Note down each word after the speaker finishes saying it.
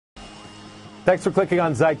Thanks for clicking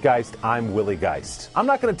on Zeitgeist. I'm Willie Geist. I'm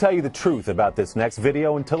not going to tell you the truth about this next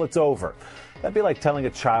video until it's over. That'd be like telling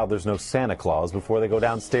a child there's no Santa Claus before they go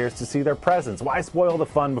downstairs to see their presents. Why spoil the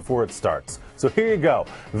fun before it starts? So here you go.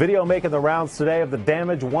 Video making the rounds today of the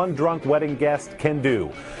damage one drunk wedding guest can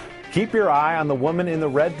do. Keep your eye on the woman in the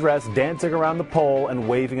red dress dancing around the pole and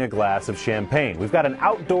waving a glass of champagne. We've got an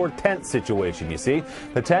outdoor tent situation, you see.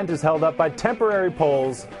 The tent is held up by temporary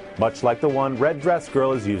poles, much like the one red dress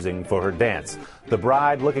girl is using for her dance. The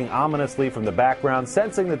bride looking ominously from the background,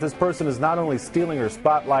 sensing that this person is not only stealing her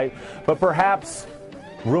spotlight, but perhaps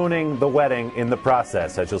ruining the wedding in the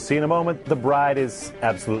process. As you'll see in a moment, the bride is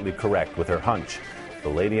absolutely correct with her hunch. The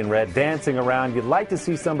lady in red dancing around. You'd like to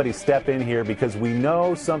see somebody step in here because we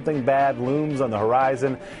know something bad looms on the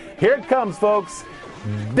horizon. Here it comes, folks.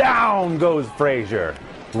 Down goes Frazier.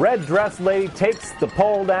 Red dress lady takes the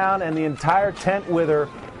pole down and the entire tent with her,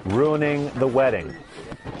 ruining the wedding.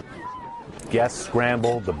 Guests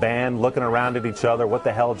scramble, the band looking around at each other. What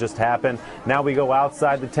the hell just happened? Now we go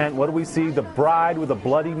outside the tent. What do we see? The bride with a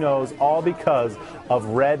bloody nose, all because of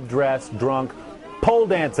red dress drunk pole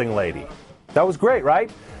dancing lady. That was great,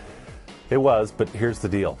 right? It was, but here's the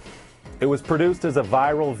deal. It was produced as a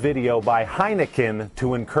viral video by Heineken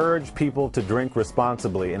to encourage people to drink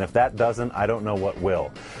responsibly, and if that doesn't, I don't know what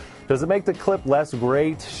will. Does it make the clip less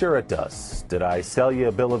great? Sure it does. Did I sell you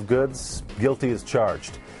a bill of goods? Guilty as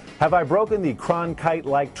charged. Have I broken the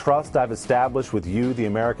Cronkite-like trust I've established with you, the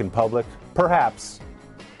American public? Perhaps,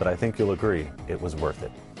 but I think you'll agree it was worth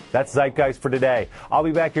it. That's Zeitgeist for today. I'll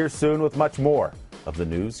be back here soon with much more of the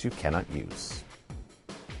news you cannot use.